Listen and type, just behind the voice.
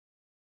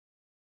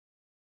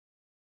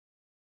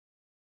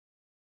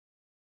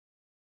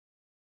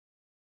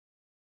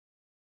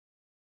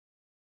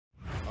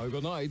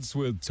Overnights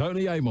with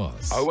Tony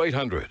Amos.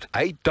 0800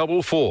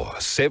 844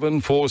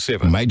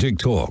 747. Magic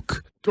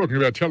Talk. Talking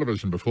about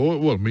television before,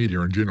 well, media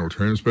in general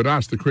terms, but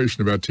asked the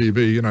question about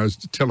TV, you know, is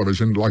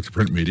television, like the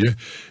print media,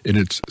 in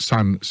its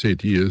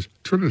sunset years,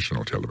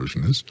 traditional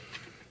television is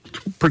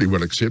pretty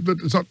well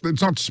accepted.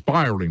 It's not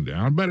spiralling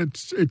down, but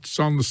it's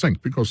on the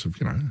sink because of,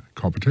 you know,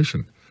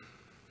 competition.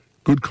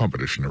 Good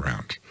competition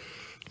around,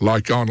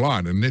 like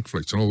online and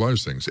Netflix and all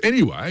those things.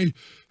 Anyway,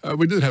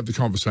 we did have the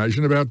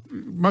conversation about,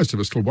 most of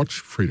us still watch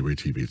free-to-air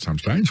TV at some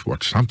stage,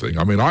 watch something.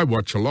 I mean, I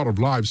watch a lot of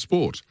live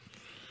sport.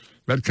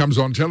 That comes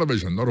on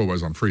television, not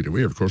always on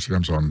free-to-air, of course. It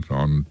comes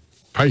on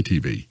pay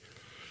TV.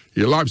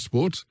 Yeah, live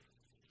sports,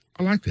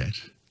 I like that.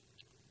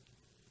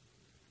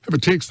 Have a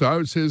text,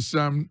 though. It says,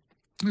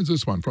 where's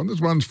this one from?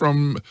 This one's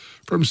from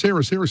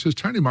Sarah. Sarah says,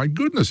 Tony, my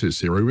goodness, says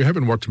Sarah, we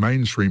haven't watched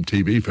mainstream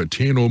TV for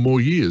 10 or more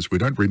years. We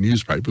don't read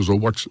newspapers or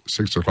watch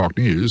 6 o'clock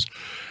news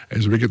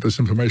as we get this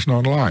information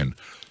online.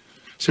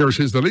 Sarah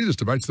says, the leaders'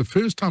 debate's the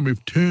first time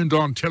we've turned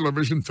on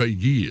television for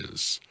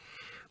years.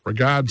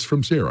 Regards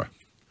from Sarah.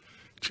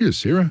 Cheers,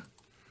 Sarah.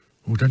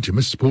 Oh, don't you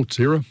miss sport,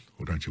 Sarah?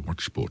 Or don't you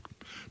watch sport?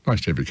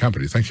 Nice to have your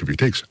company. Thank you for your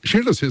text.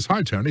 Sheila says,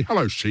 hi, Tony.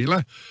 Hello,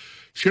 Sheila.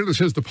 Sheila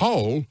says the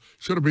poll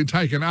should have been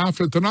taken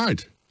after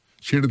tonight.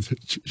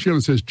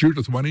 Sheila says,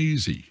 Judith won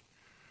easy.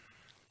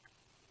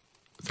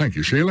 Thank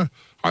you, Sheila.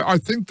 I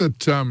think that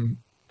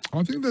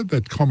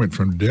that comment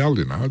from Dell,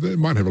 you know, they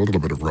might have a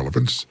little bit of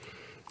relevance.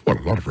 Well,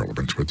 a lot of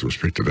relevance with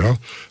respect to Dell,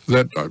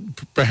 that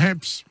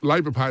perhaps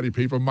Labor Party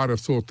people might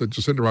have thought that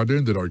Jacinda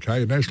Ardern did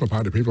okay, and National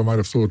Party people might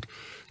have thought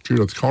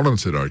Judith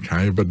Collins did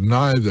okay, but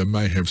neither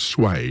may have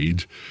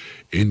swayed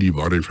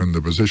anybody from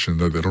the position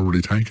that they'd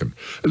already taken.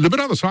 The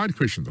bit on the side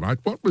question tonight,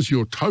 what was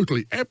your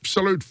totally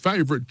absolute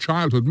favourite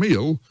childhood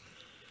meal?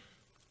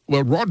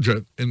 Well,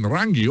 Roger in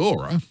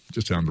Rangiora,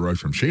 just down the road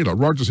from Sheila,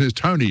 Roger says,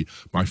 Tony,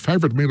 my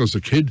favourite meal as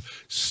a kid,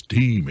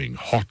 steaming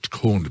hot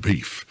corned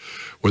beef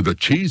with a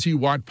cheesy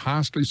white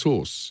parsley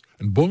sauce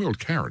and boiled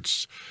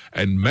carrots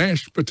and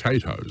mashed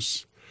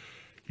potatoes.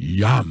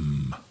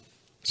 Yum,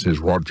 says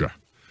Roger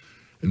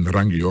in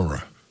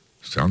Rangiora.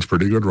 Sounds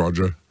pretty good,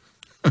 Roger.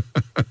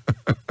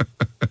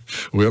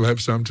 We'll have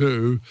some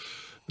too.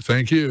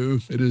 Thank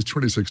you. It is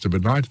 26 to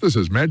midnight. This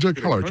is Magic.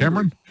 Hello,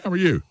 Cameron. How are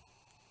you?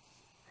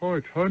 Hi,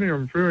 Tony.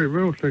 I'm very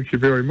well, thank you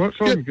very much.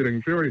 I'm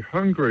getting very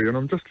hungry, and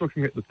I'm just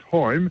looking at the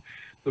time.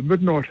 The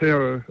midnight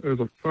hour is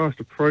fast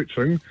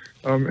approaching,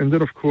 and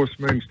that, of course,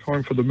 means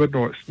time for the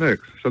midnight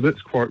snacks, so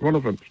that's quite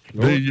relevant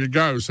tonight. There you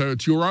go. So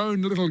it's your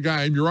own little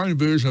game, your own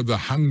version of the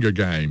Hunger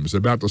Games,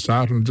 about to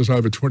start in just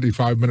over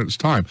 25 minutes'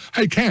 time.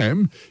 Hey,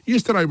 Cam,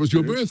 yesterday was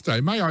your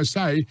birthday. May I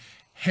say,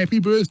 happy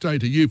birthday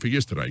to you for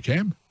yesterday,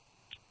 Cam.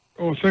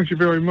 Oh, thank you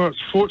very much.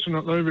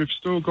 Fortunately, we've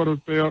still got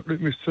about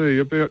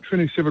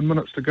 27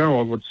 minutes to go,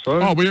 I would say.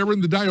 Oh, we are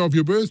in the day of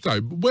your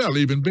birthday. Well,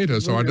 even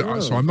better. So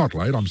I'm not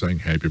late. I'm saying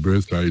happy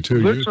birthday to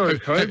you.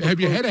 That's okay.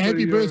 Have you had a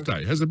happy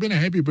birthday? Has there been a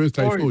happy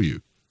birthday for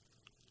you?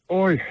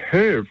 I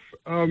have.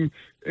 And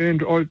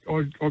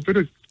I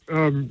better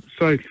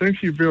say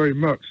thank you very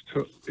much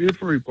to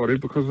everybody,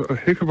 because a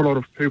heck of a lot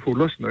of people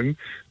listening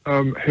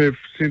have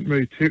sent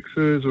me texts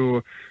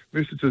or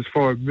messages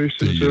via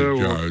Messenger. There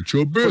you go. It's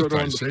your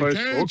birthday,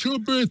 it's your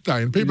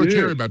birthday, and people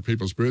care about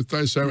people's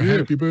birthdays, so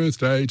happy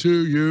birthday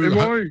to you.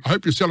 I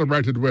hope you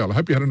celebrated well. I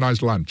hope you had a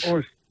nice lunch.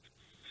 I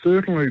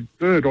certainly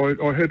did.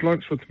 I had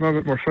lunch with Mum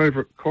at my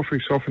favourite coffee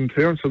shop in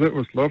town, so that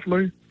was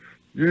lovely.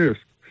 Yes.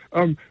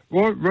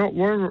 While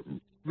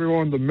we're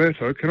on the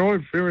matter, can I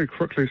very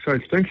quickly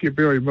say thank you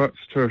very much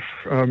to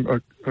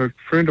a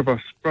friend of us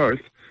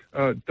both,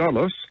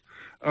 Dulles,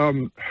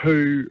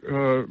 who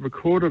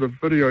recorded a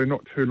video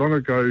not too long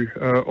ago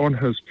on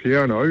his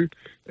piano,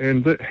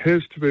 and that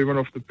has to be one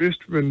of the best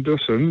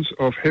renditions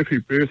of Happy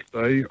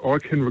Birthday I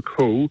can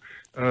recall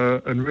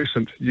in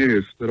recent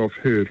years that I've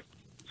heard.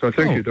 So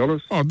thank you,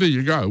 Dulles. Oh, there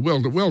you go. Well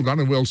done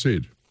and well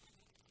said.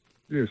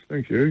 Yes,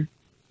 thank you.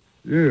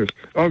 Yes.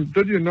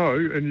 Did you know,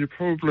 and you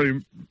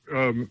probably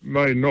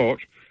may not,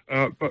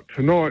 but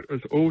tonight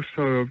is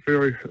also a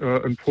very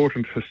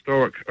important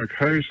historic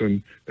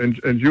occasion,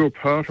 and you're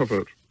part of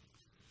it.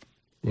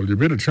 Well, you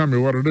better tell me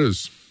what it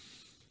is.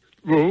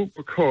 Well,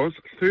 because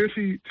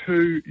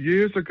 32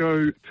 years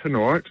ago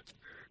tonight,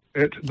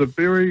 at the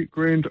very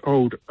grand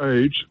old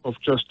age of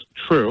just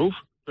 12,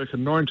 back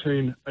in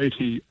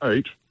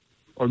 1988,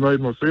 I made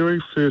my very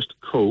first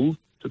call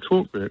to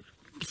Talkback.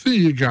 There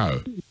you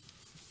go.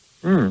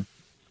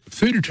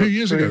 32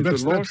 years ago.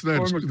 That's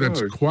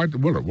quite,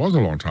 well, it was a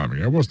long time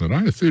ago, wasn't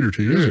it?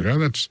 32 years ago.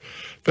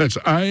 That's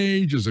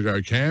ages ago,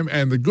 Cam.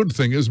 And the good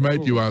thing is,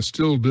 mate, you are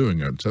still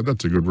doing it. So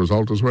that's a good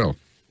result as well.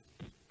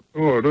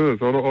 Oh, it is.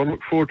 I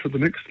look forward to the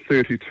next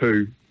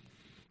 32.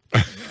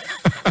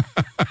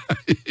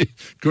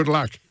 Good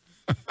luck.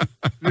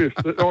 Yes,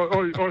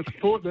 I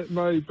thought that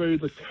may be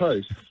the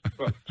case,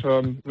 but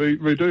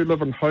we do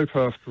live in hope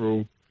after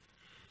all.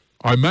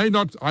 I may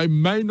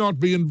not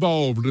be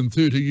involved in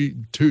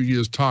 32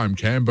 years' time,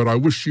 Cam, but I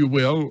wish you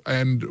well.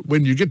 And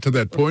when you get to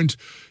that point,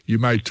 you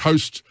may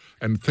toast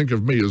and think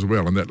of me as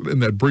well in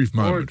that brief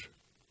moment.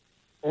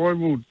 I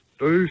will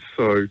do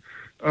so.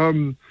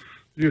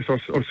 Yes, I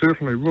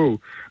certainly will.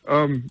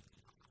 And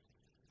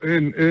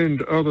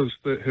others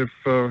that have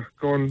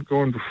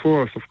gone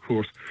before us, of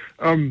course.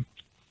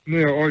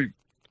 Now,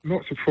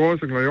 not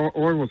surprisingly,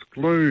 I was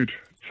glued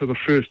to the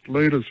first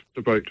leaders'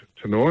 debate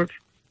tonight.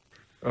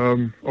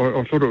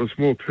 I thought it was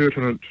more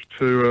pertinent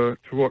to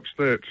watch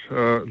that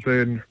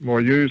than my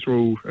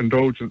usual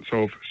indulgence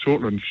of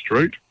Shortland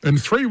Street. In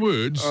 3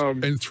 words,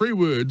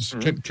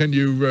 can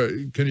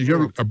you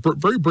give a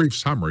very brief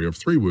summary of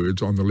 3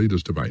 words on the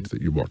leaders' debate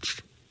that you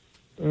watched?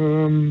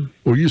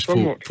 Or use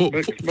 4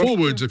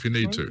 words if you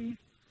need to.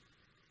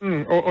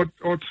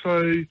 I'd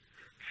say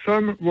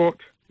somewhat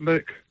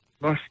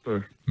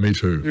lackluster. Me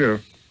too. Yeah.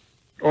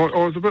 I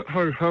was a bit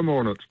ho-hum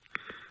on it.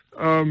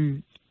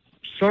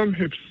 Some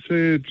have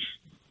said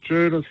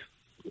Judith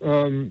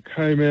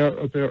came out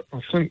about,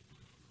 I think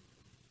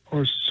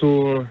I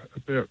saw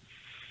about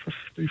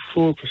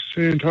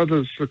 54%.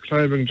 Others are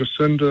claiming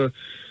Jacinda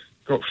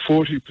got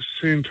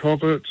 40%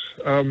 of it.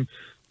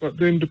 But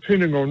then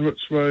depending on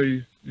which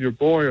way your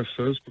bias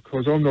is,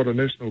 because I'm not a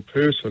national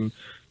person,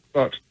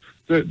 but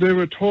there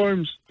were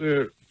times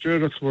that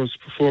Judith was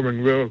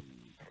performing well,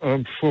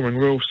 and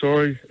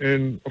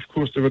of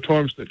course there were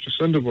times that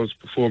Jacinda was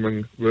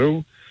performing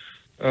well.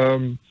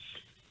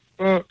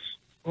 But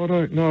I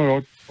don't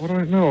know. I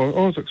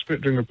was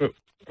expecting a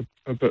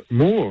bit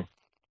more.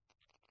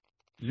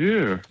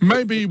 Yeah.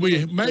 Maybe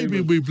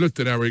we've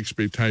lifted our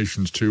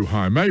expectations too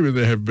high. Maybe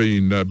there have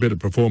been better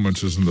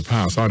performances in the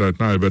past. I don't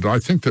know, but I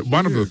think that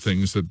one of the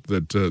things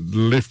that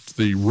left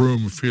the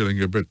room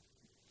feeling a bit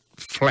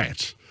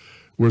flat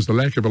was the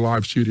lack of a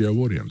live studio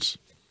audience.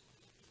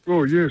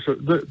 Oh yes,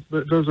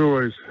 that does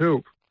always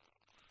help.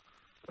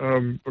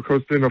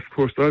 Because then, of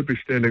course, they'd be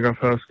standing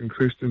up asking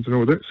questions and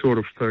all that sort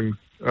of thing.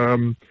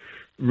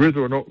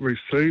 Whether or not we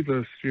see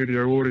the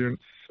studio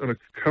audience in a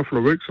couple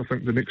of weeks, I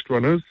think the next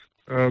one is,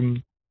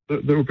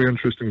 that will be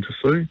interesting to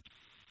see.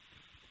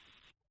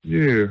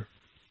 Yeah.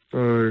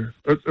 So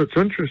it's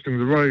interesting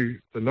the way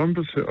the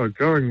numbers are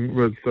going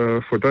with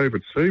for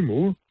David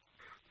Seymour.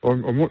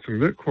 I'm watching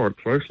that quite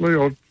closely.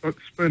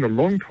 It's been a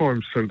long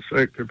time since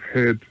Active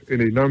had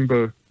any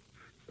number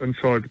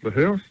inside the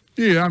House.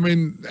 Yeah, I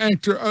mean,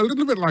 Actor, a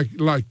little bit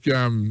like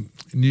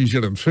New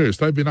Zealand First.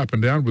 They've been up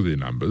and down with their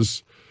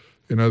numbers.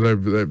 You know,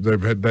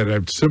 they've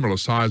had similar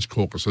size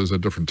caucuses at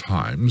different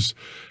times,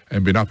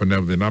 and been up and down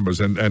with their numbers.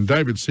 And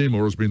David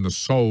Seymour has been the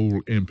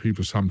sole MP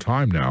for some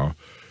time now,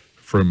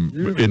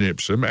 in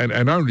Epsom,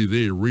 and only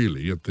there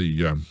really at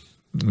the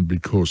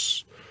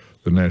because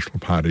the National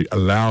Party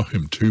allow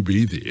him to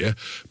be there.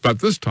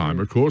 But this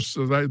time, of course,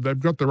 they've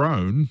got their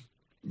own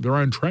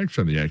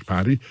traction, the ACT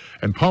Party,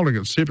 and polling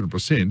at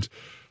 7%.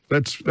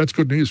 That's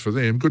good news for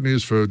them, good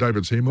news for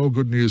David Seymour,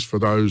 good news for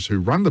those who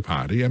run the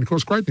party, and of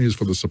course great news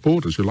for the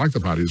supporters who like the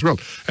party as well.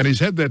 And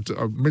he's had that,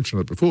 I've mentioned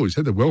it before, he's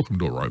had the welcome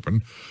door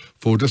open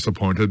for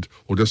disappointed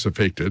or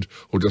disaffected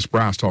or just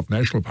brassed off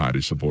National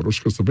Party supporters,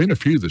 because there have been a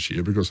few this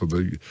year because of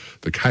the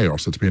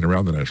chaos that's been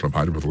around the National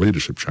Party with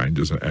leadership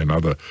changes and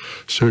other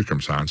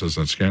circumstances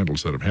and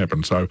scandals that have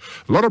happened. So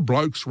a lot of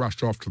blokes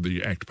rushed off to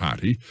the ACT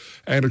Party.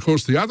 And of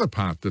course the other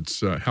part that's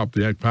helped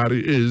the ACT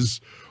Party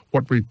is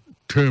what we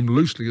termed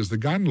loosely as the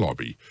gun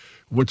lobby,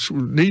 which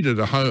needed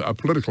a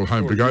political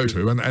home to go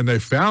to, and they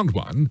found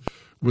one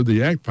with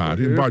the ACT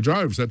Party, and by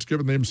Jove, that's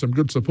given them some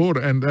good support,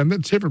 and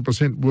that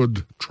 7%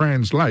 would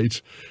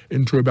translate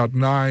into about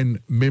 9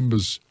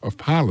 members of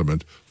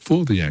Parliament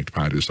for the ACT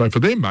Party. So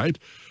for them, mate,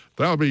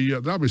 they'll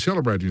be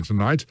celebrating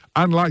tonight,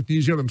 unlike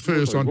New Zealand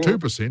First on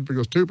 2%,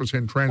 because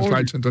 2%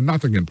 translates into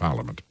nothing in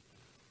Parliament.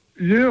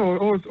 Yeah,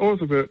 I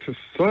was about to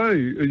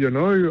say,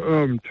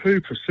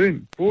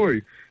 2%,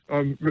 boy.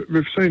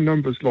 We've seen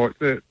numbers like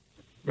that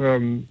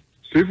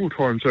several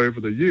times over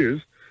the years,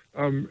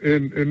 and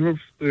with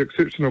the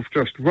exception of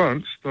just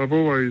once, they've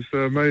always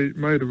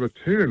made a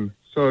return.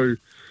 So,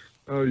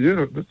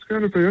 it's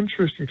going to be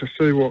interesting to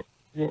see what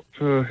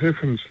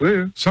happens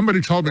there.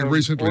 Somebody told me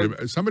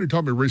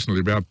recently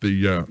about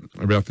the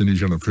New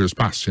Zealand First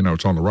bus. You know,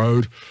 it's on the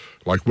road,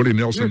 like Willie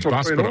Nelson's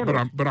bus.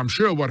 But I'm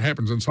sure what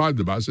happens inside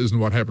the bus isn't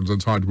what happens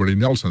inside Willie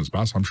Nelson's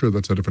bus. I'm sure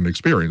that's a different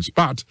experience.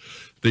 But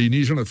the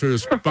New Zealand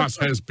First bus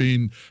has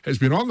been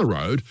on the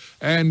road,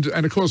 and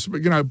of course,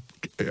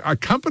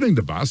 accompanying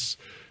the bus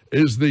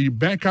is the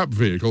backup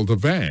vehicle, the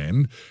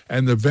van,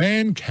 and the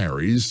van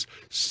carries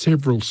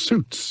several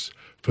suits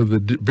for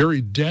the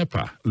very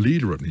dapper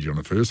leader of New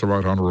Zealand First, the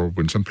Right Honourable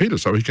Winston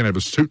Peters, so he can have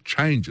his suit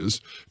changes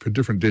for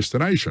different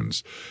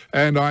destinations.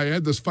 And I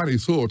had this funny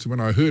thought when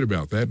I heard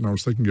about that, and I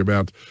was thinking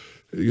about,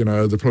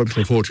 the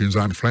political fortunes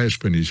aren't flash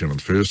for New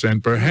Zealand First,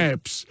 and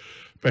perhaps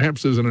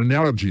there's an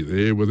analogy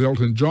there with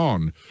Elton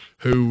John,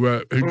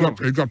 who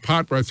got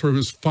partway through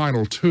his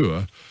final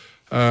tour,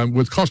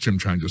 with costume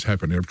changes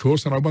happening, of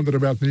course, and I wondered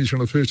about New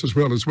Zealand First as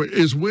well.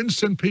 Is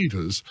Winston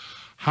Peters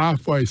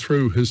halfway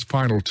through his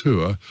final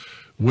tour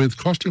with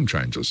costume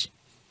changes?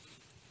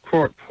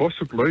 Quite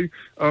possibly.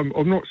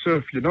 I'm not sure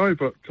if you know,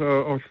 but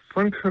I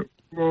think it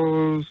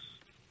was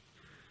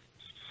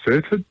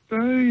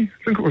Saturday.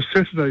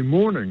 Saturday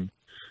morning.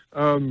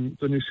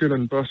 the New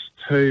Zealand bus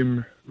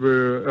team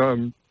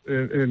were,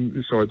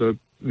 the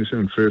New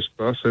Zealand First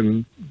bus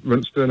and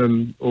Winston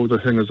and all the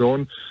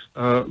hangers-on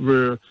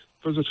were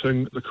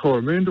visiting the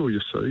Coromandel,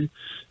 you see,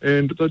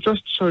 and they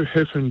just so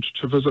happened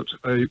to visit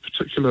a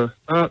particular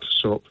art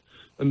shop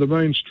in the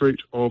main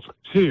street of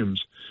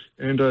Thames,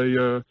 and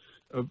a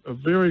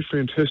very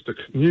fantastic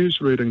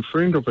news-reading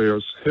friend of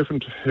ours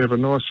happened to have a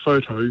nice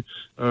photo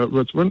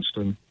with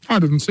Winston. I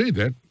didn't see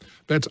that.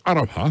 That's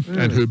Aroha,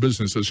 and her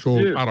business is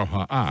called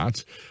Aroha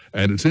Art,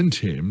 and it's in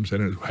Thames,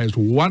 and it has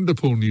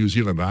wonderful New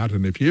Zealand art,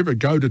 and if you ever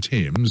go to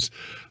Thames,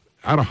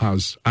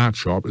 Aroha's art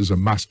shop is a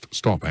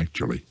must-stop,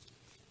 actually.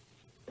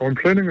 I'm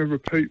planning a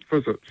repeat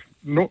visit,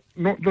 not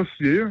this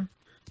year,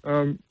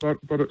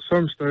 but at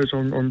some stage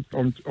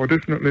I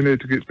definitely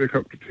need to get back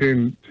up to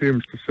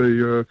Thames to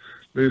see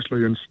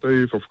Leslie and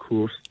Steve, of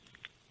course.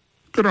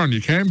 Good on you,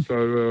 Cam.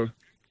 So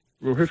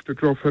we'll have to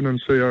drop in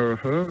and see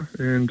Aroha,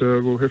 and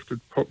we'll have to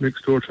pop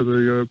next door to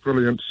the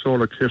brilliant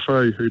Solar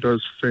Cafe, who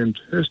does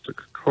fantastic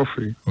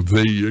coffee. Well,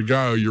 there you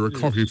go. You're a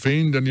coffee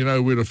fiend, and you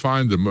know where to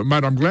find them.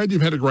 Mate, I'm glad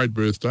you've had a great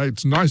birthday.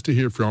 It's nice to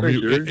hear from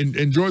you.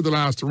 Enjoy the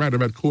last around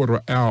about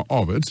quarter hour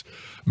of it.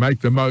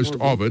 Make the most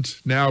of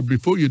it. Now,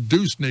 before you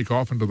do sneak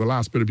off into the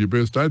last bit of your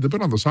birthday, the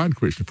bit on the side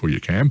question for you,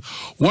 Cam.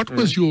 What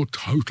was your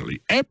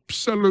totally,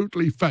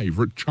 absolutely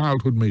favourite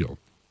childhood meal?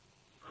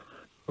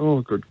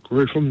 Oh, good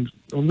grief. I'm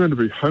going to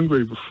be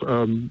hungry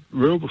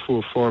well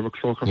before 5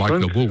 o'clock, I think.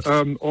 Like the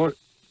wolf.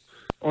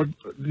 I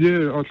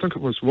think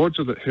it was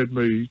Roger that had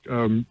me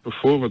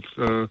before with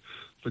the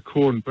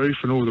corned beef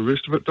and all the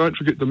rest of it. Don't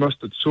forget the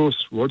mustard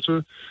sauce,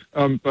 Roger.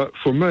 But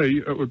for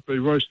me, it would be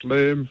roast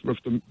lamb with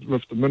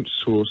the mint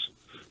sauce.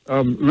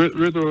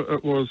 Whether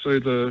it was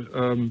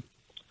either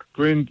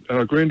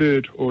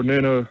granddad or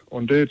nana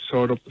on dad's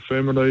side of the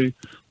family,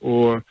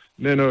 or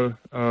nana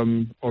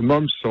on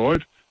mum's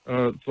side,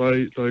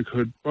 they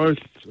could both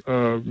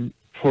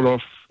pull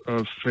off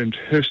a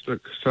fantastic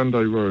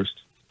Sunday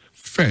roast.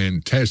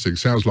 Fantastic.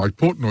 Sounds like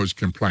Portnoy's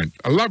complaint.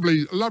 A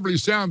lovely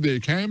sound there,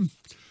 Cam.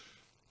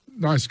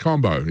 Nice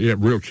combo. Yeah,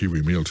 real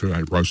Kiwi meal too,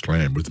 a roast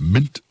lamb with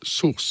mint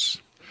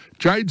sauce.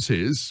 Jade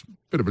says,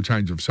 bit of a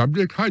change of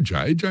subject. Hi,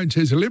 Jade. Jade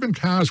says 11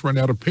 cars ran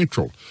out of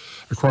petrol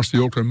across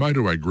the Auckland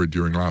motorway grid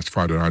during last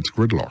Friday night's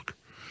gridlock.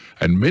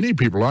 And many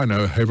people I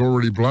know have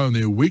already blown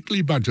their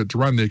weekly budget to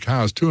run their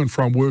cars to and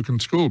from work and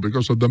school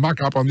because of the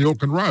muck-up on the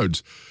Auckland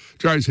roads.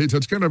 Jade says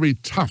it's going to be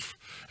tough,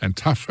 and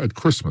tough at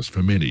Christmas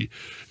for many.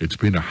 It's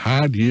been a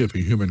hard year for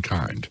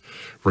humankind.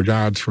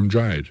 Regards from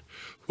Jade.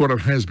 What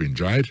it has been,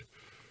 Jade.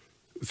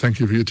 Thank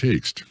you for your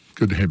text.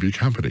 Good to have your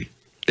company.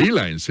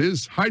 Elaine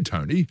says, hi,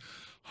 Tony.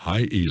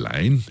 Hi,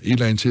 Elaine.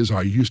 Elaine says,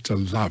 I used to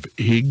love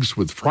eggs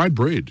with fried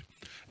bread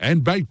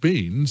and baked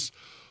beans,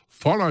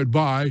 followed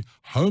by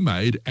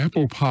homemade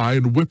apple pie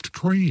and whipped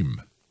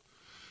cream.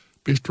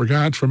 Best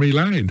regards from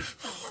Elaine.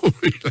 Oh,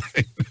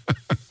 Elaine.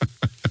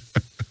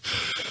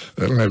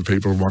 That'll have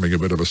people wanting a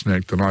bit of a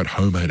snack tonight.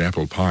 Homemade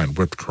apple pie and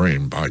whipped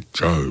cream by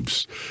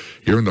Jobs.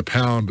 You're in the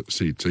pound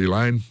seats,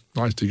 Elaine.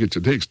 Nice to get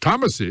your text.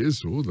 Tama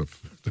says, oh, the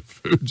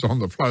food's on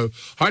the flow.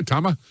 Hi,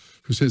 Tama,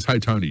 who says, hey,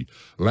 Tony,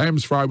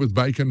 lamb's fry with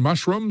bacon,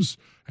 mushrooms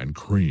and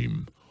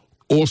cream.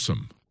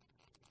 Awesome,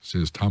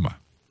 says Tama.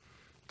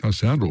 Does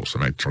sound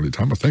awesome, actually,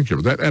 Tama. Thank you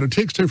for that. And a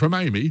text here from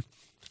Amy.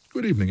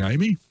 Good evening,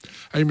 Amy.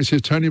 Amy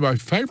says, Tony, my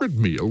favourite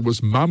meal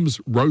was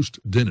Mum's roast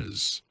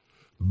dinners.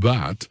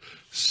 But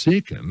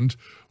second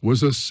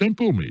was a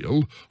simple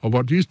meal of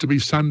what used to be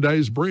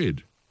Sunday's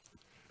bread.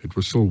 It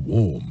was still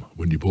warm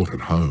when you brought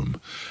it home,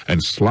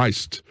 and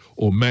sliced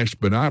or mashed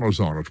bananas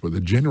on it with a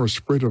generous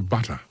spread of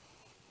butter.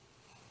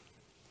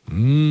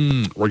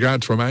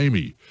 Regards from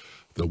Amy.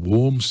 The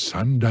warm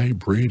Sunday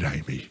bread,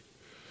 Amy.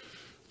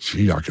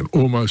 Gee, I can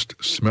almost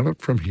smell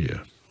it from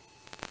here.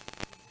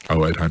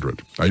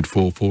 0800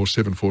 844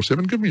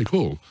 747. Give me a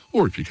call.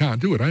 Or if you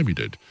can't, do what Amy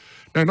did.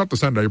 No, not the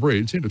Sunday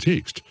bread. Send a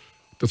text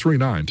to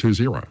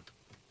 3920.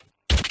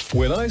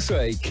 When I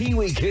say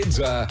Kiwi kids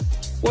are,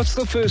 what's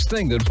the first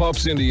thing that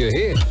pops into your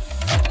head?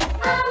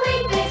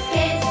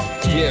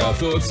 Yeah, I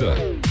thought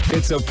so.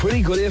 It's a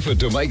pretty good effort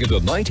to make it to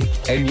 90,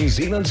 and New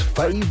Zealand's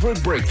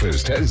favourite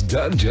breakfast has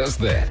done just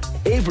that.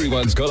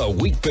 Everyone's got a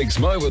Weet-Bix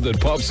moment that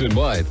pops in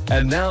mind,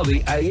 and now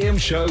the AM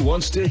show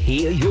wants to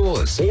hear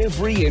yours.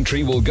 Every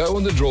entry will go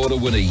in the draw to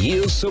win a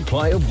year's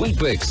supply of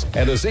Weet-Bix,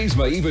 and Aziz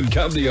may even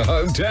come to your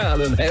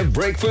hometown and have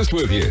breakfast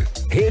with you.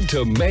 Head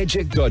to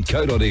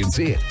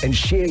magic.co.nz and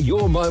share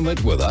your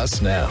moment with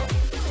us now.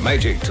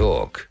 Magic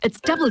Talk.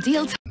 It's double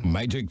deal.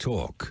 Magic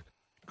Talk.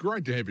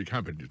 Great to have your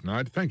company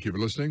tonight. Thank you for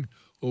listening.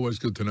 Always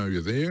good to know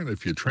you're there. And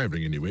if you're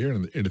travelling anywhere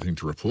and anything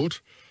to report,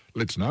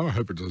 let's know. I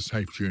hope it's a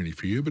safe journey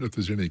for you. But if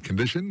there's any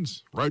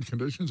conditions, road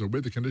conditions or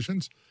weather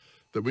conditions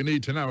that we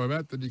need to know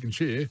about that you can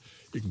share,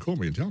 you can call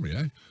me and tell me,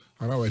 on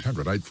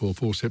 0800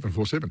 844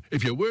 747.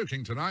 If you're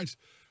working tonight,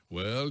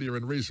 well, you're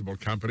in reasonable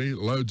company.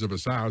 Loads of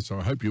us are, so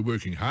I hope you're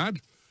working hard.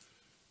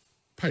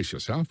 Pace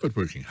yourself, but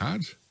working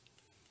hard.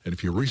 And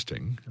if you're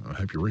resting, I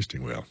hope you're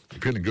resting well.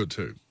 You're feeling good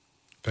too.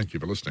 Thank you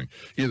for listening.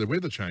 Yeah, the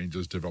weather change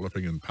is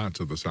developing in parts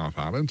of the South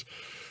Island,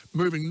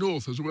 moving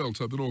north as well,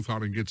 so the North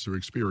Island gets to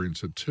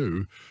experience it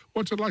too.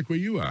 What's it like where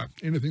you are?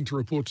 Anything to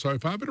report so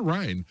far? A bit of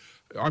rain.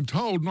 I'm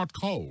told not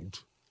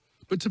cold.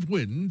 Bits of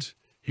wind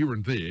here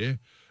and there,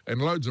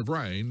 and loads of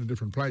rain in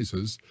different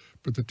places,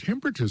 but the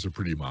temperatures are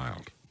pretty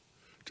mild.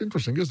 It's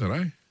interesting, isn't it,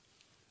 eh?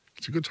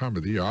 It's a good time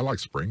of the year. I like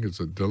spring.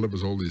 It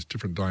delivers all these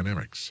different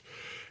dynamics.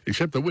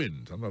 Except the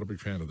wind. I'm not a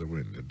big fan of the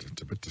wind.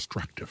 It's a bit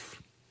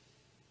destructive.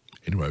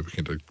 Anyway, we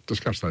can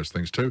discuss those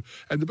things too.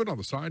 And the bit on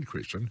the side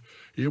question,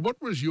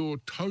 what was your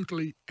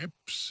totally,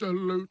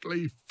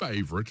 absolutely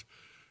favourite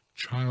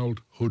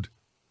childhood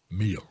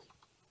meal?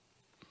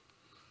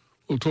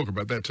 We'll talk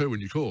about that too when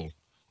you call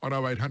on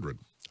 0800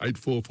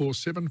 844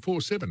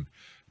 747.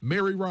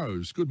 Mary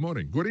Rose, good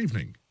morning. Good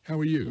evening. How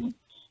are you?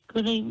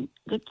 Good evening.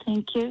 Good,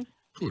 thank you.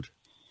 Good.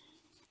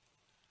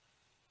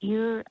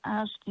 You're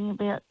asking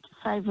about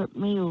favourite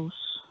meals.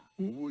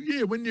 Well,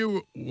 yeah,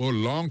 a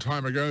long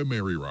time ago,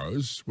 Mary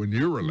Rose, when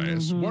you were a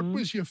lass, what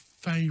was your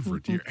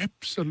favourite, your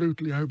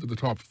absolutely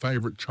over-the-top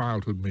favourite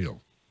childhood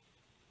meal?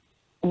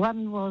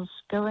 One was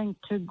going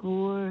to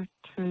Gore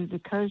to the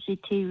cosy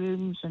tea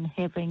rooms and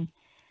having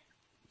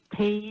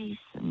peas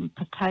and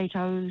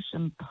potatoes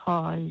and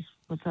pies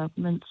with a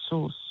mint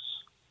sauce.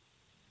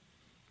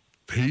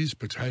 Peas,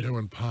 potato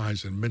and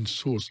pies and mint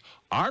sauce.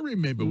 I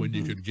remember when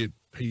you could get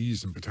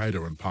peas and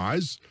potato and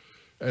pies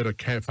at a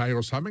cafe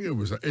or something. It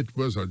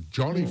was a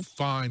jolly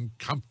fine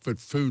comfort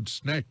food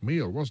snack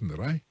meal, wasn't it,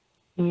 eh?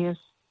 Yes.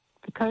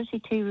 The cosy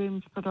tea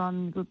rooms put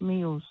on good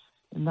meals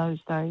in those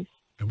days.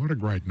 And what a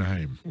great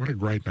name. What a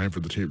great name for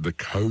the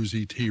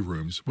cosy tea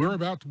rooms. Where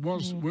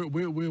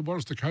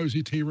was the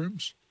cosy tea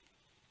rooms?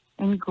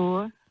 In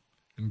Gore.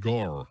 In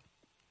Gore.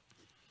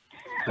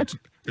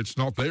 It's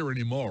not there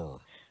anymore.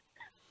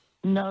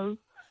 No,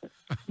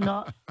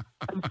 not,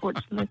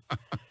 unfortunately.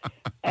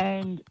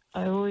 And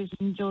I always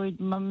enjoyed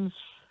Mum's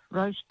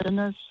roast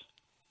dinners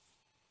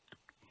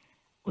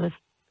with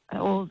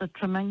all the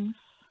trimmings,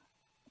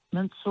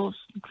 mint sauce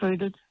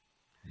included.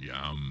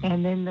 Yum.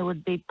 And then there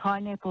would be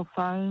pineapple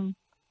foam,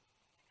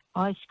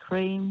 ice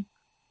cream,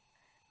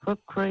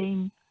 whipped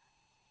cream,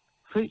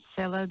 fruit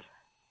salad,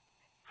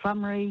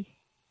 flummery,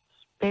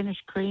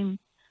 Spanish cream,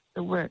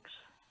 the works.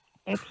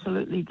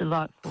 Absolutely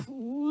delightful.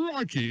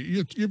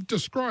 Crikey, you've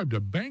described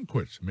a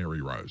banquet,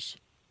 Mary Rose.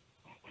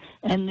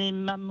 And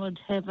then Mum would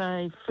have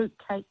a fruit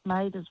cake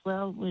made as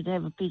well. We'd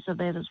have a piece of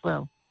that as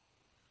well.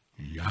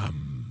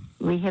 Yum.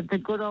 We had the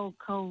good old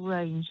coal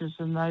ranges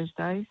in those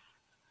days,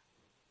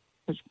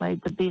 which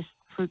made the best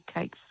fruit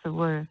cakes there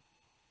were.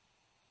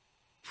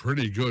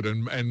 Pretty good.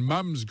 And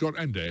Mums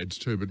and Dads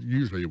too, but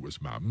usually it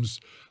was Mums.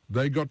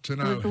 They got to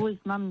know... It was always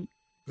Mum.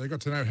 They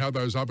got to know how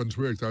those ovens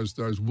worked,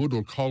 those wood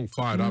or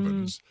coal-fired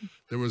ovens.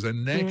 There was a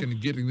knack in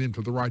getting them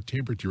to the right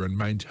temperature and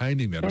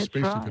maintaining that,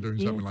 especially for doing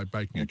something like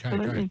baking a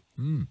cake. Eh?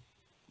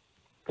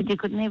 But you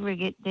could never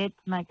get Dad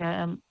to make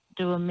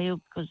do a meal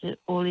because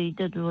all he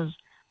did was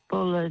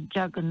boil a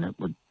jug and it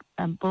would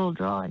boil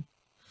dry.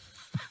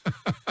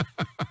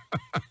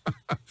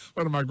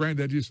 One of my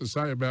granddad used to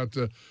say about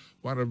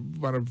one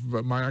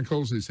of my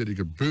uncles. He said he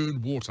could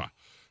burn water.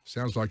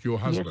 Sounds like your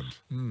husband.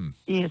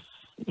 Yes,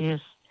 yes.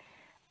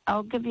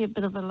 I'll give you a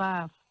bit of a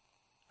laugh.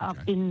 Okay.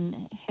 I've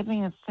been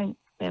having a think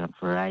about it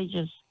for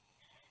ages.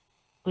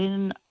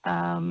 When,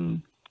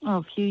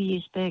 a few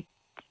years back,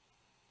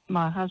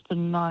 my husband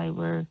and I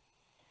were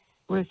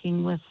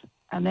working with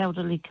an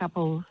elderly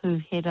couple who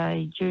had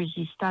a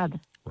Jersey stud.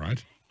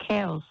 Right.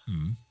 Cows.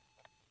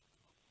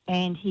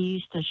 And he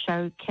used to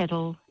show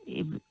cattle,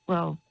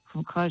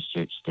 from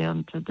Christchurch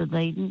down to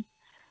Dunedin,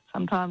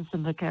 sometimes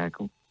in the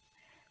Carrickle.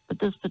 But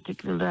this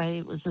particular day,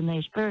 it was in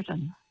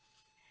Ashburton.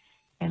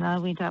 And I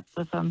went up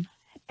with him,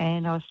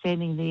 and I was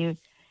standing there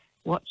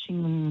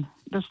watching and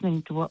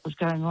listening to what was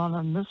going on,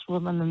 and this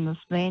woman and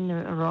this man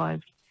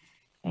arrived.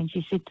 And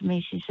she said to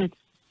me,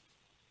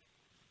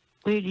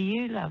 "Where do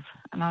you live?"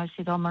 And I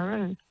said,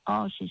 "Oamaru."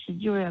 "Oh," she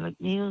said, "you're Alec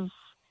Neil's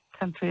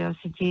country." I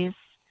said, "Yes."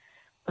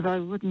 But I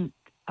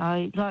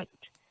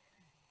liked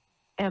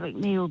Alec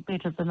Neil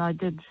better than I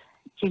did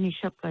Jenny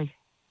Shipley.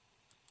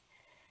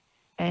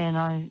 And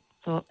I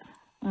thought,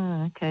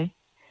 oh, okay.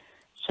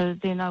 So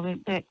then I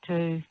went back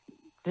to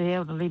the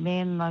elderly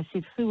man and I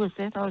said, "Who was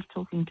that I was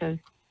talking to?"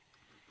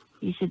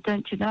 He said,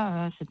 "Don't you know?"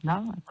 I said,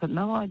 "No, I've got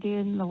no idea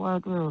in the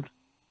wide world."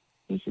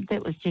 He said,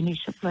 "That was Jenny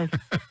Shipley."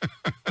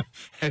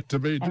 Had to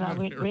be. And I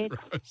went red.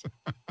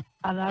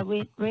 And I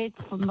went red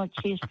from my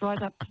chest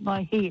right up to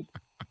my head.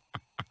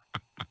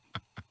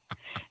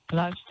 And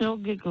I still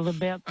giggle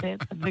about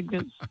that. I think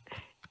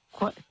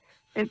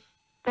it's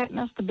that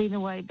must have been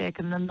way back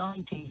in the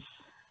 90s.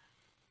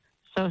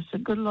 So it's a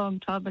good long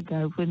time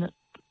ago when it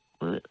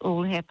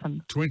all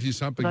happened.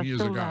 20-something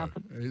years ago.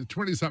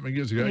 20-something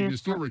years ago, yes. You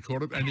still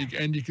record it,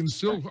 and you can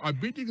still, I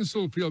bet you can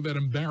still feel that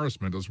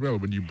embarrassment as well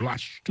when you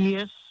blushed.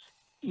 Yes.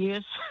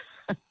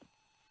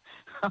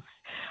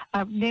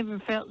 I've never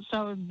felt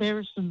so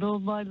embarrassed in all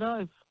my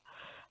life,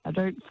 I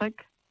don't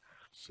think.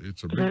 See,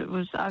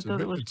 I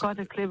thought it was quite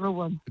a clever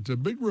one. It's a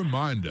big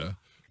reminder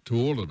to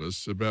all of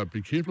us about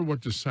be careful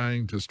what you're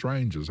saying to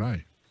strangers, eh?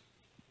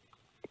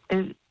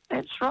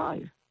 That's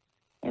right.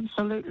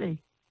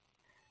 Absolutely.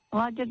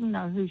 Well, I didn't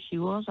know who she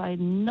was. I had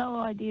no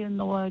idea in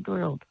the wide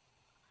world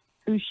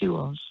who she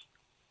was.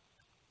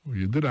 Well,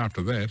 you did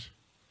after that.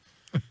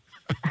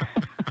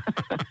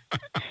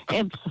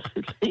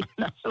 Absolutely,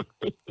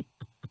 utterly.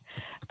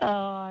 Oh,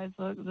 I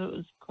thought that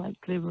was quite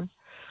clever.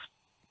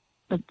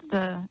 But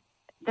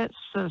that's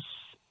the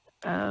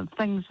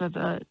things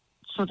that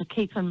sort of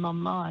keep in my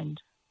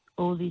mind,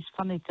 all these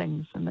funny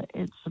things, and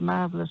it's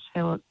marvellous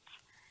how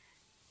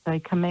they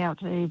come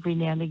out every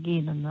now and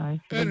again, and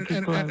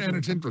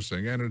it's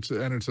interesting, and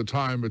it's a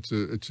time.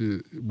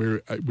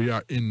 We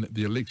are in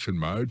the election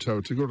mode, so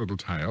it's a good little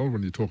tale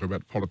when you talk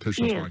about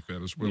politicians like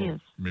that as well,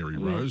 Mary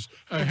Rose.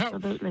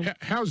 Absolutely.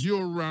 How's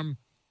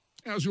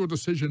your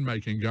decision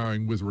making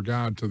going with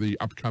regard to the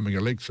upcoming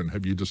election?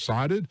 Have you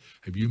decided?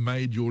 Have you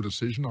made your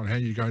decision on how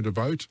you're going to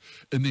vote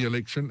in the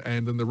election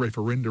and in the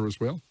referenda as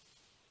well?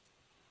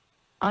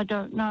 I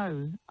don't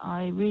know.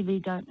 I really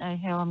don't know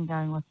how I'm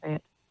going with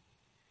that.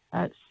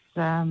 It's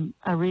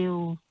a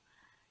real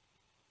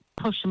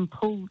push and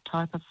pull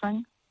type of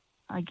thing,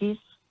 I guess.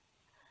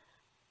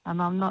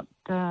 And I'm not,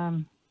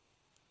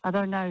 I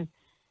don't know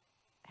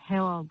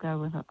how I'll go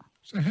with it.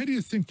 So how do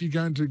you think you're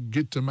going to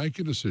get to make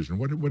a decision?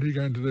 What are you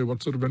going to do?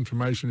 What sort of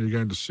information are you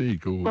going to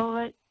seek?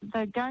 Well,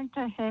 they're going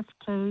to have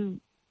to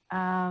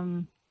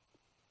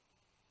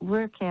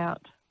work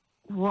out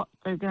what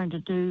they're going to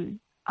do.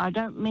 I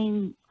don't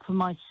mean for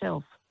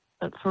myself,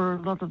 but for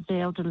a lot of the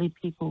elderly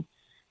people.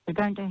 They're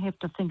going to have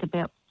to think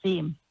about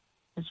them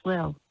as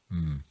well,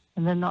 and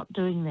they're not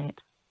doing that.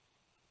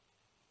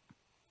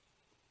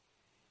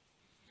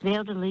 The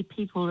elderly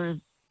people have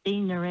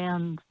been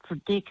around for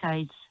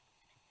decades,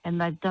 and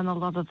they've done a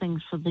lot of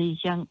things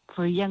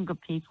for younger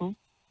people,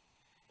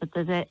 but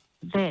that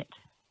they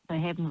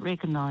haven't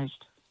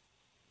recognised,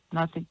 and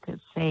I think that's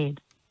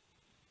sad.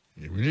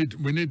 Yeah,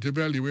 we need to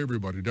value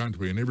everybody, don't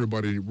we? And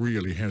everybody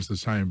really has the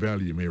same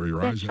value, Mary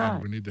Rose. That's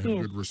right. We need to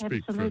have good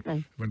respect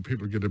for when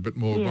people get a bit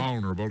more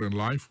vulnerable in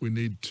life. We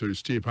need to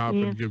step up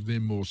and give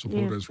them more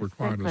support as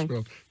required as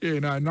well. Yeah,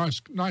 no,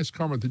 nice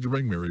comment that you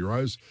bring, Mary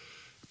Rose.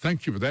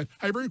 Thank you for that.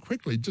 Hey, very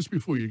quickly, just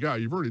before you go,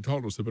 you've already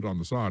told us a bit on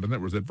the side, and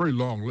that was that very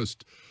long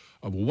list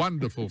of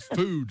wonderful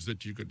foods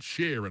that you could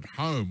share at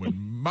home when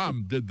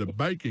Mum did the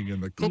baking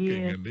and the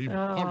cooking and even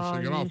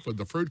polishing it off with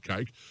the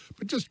fruitcake.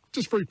 But just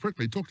very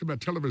quickly, talked about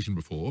television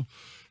before.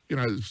 You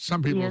know,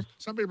 some people are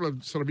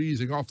sort of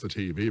easing off the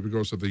TV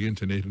because of the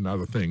internet and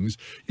other things.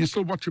 You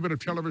still watch a bit of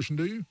television,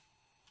 do you?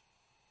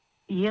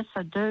 Yes,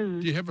 I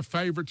do. Do you have a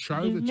favourite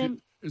show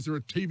is there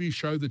a TV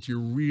show that you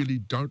really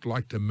don't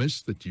like to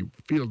miss, that you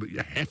feel that you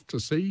have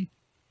to see?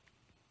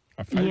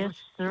 A favourite? Yes,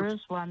 there is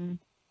one.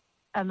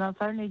 And I've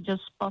only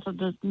just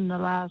spotted it in the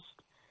last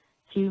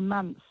few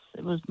months.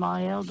 It was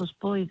my eldest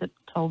boy that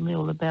told me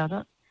all about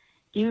it.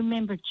 Do you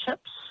remember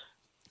Chips?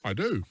 I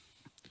do.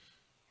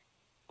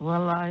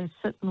 Well, I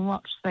sit and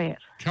watch that.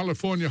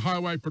 California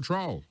Highway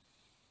Patrol.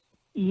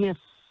 Yes,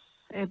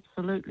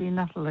 absolutely and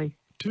utterly.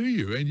 Do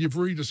you? And you've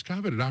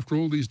rediscovered it after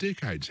all these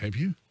decades, have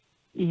you?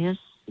 Yes.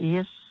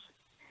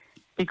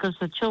 Because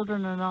the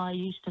children and I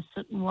used to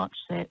sit and watch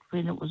that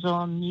when it was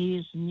on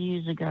years and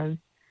years ago,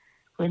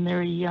 when they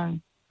were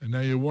young. And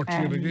now you're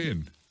watching it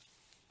again.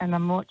 And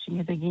I'm watching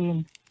it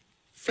again.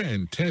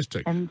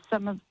 Fantastic. And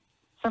some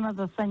of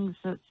the things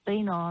that's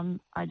been on,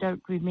 I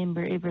don't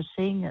remember ever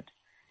seeing it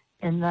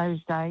in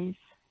those days.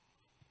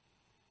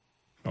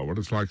 Oh, well,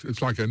 it's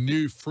like a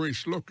new,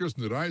 fresh look,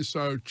 isn't it, eh?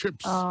 So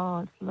Chips...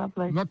 Oh, it's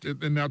lovely.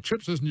 Now,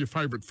 Chips isn't your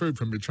favourite food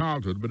from your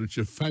childhood, but it's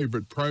your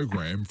favourite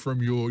program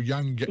from your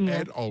young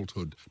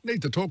adulthood.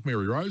 Need to talk,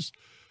 Mary Rose.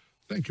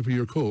 Thank you for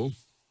your call.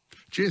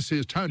 Jess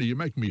says, Tony, you're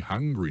making me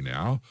hungry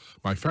now.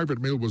 My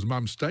favourite meal was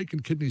Mum's steak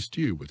and kidney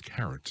stew with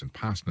carrots and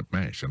parsnip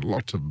mash and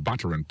lots of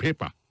butter and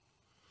pepper.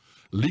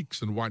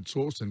 Leeks and white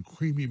sauce and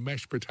creamy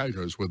mashed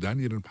potatoes with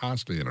onion and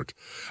parsley in it.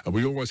 And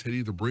we always had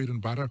either bread and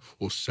butter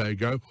or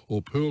sago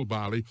or pearl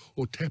barley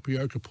or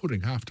tapioca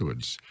pudding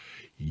afterwards.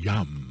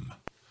 Yum,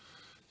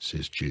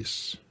 says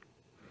Jess.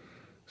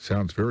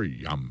 Sounds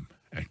very yum,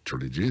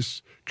 actually,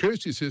 Jess.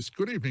 Kirsty says,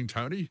 good evening,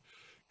 Tony.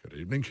 Good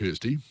evening,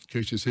 Kirsty.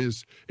 Kirsty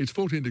says, it's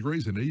 14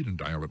 degrees in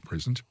Edendale at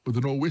present with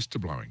a nor'wester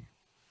blowing.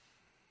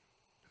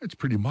 That's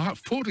pretty mild.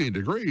 14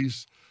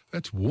 degrees?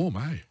 That's warm,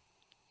 eh?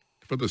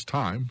 For this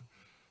time.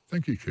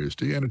 Thank you,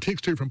 Kirsty. And a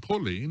text here from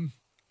Pauline.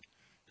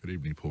 Good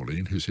evening,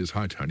 Pauline, who says,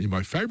 hi, Tony.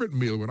 My favourite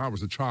meal when I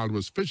was a child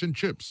was fish and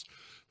chips,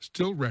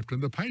 still wrapped in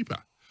the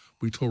paper.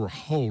 We tore a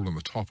hole in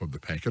the top of the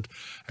packet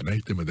and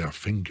ate them with our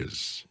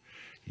fingers.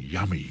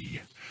 Yummy.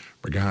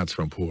 Regards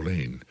from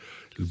Pauline.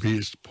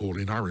 Yes,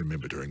 Pauline, I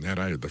remember doing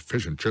that. The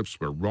fish and chips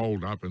were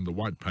rolled up in the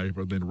white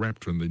paper, then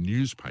wrapped in the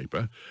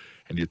newspaper,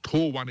 and you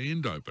tore one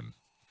end open,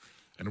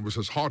 and it was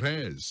as hot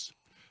as...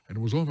 And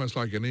it was almost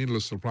like an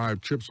endless supply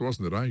of chips,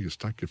 wasn't it, eh? You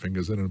stuck your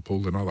fingers in and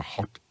pulled another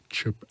hot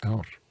chip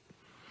out.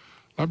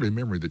 Lovely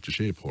memory that you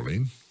share,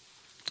 Pauline.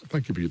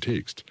 Thank you for your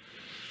text.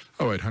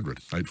 0800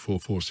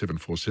 844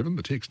 747.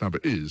 The text number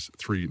is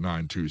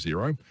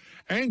 3920.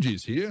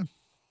 Angie's here.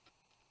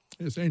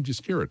 Yes, Angie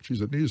Skerritt.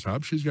 She's at News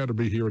Hub. She's going to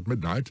be here at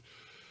midnight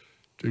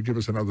to give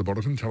us another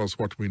bulletin, tell us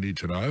what we need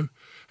to know.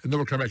 And then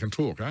we'll come back and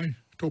talk, eh?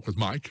 Talk with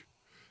Mike.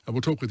 And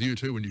we'll talk with you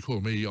too when you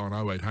call me on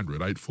 0800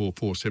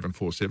 844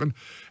 747.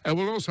 And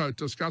we'll also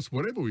discuss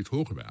whatever we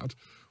talk about.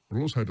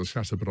 We'll also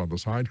discuss a bit on the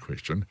side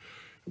question,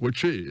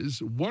 which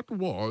is, what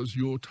was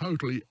your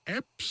totally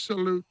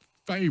absolute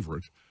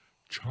favourite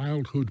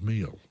childhood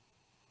meal?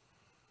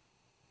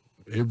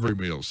 Every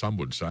meal, some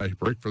would say,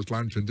 breakfast,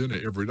 lunch and dinner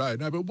every day.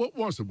 No, but what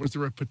was it? Was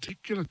there a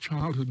particular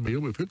childhood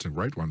meal? We've heard some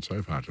great ones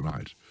so far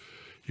tonight.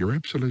 Your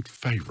absolute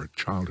favourite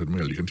childhood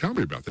meal. You can tell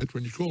me about that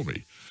when you call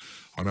me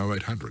on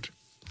 0800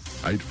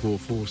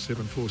 844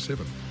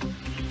 747.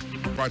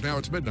 Right now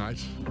it's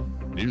midnight.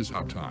 News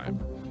Hub time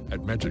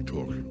at Magic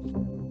Talk.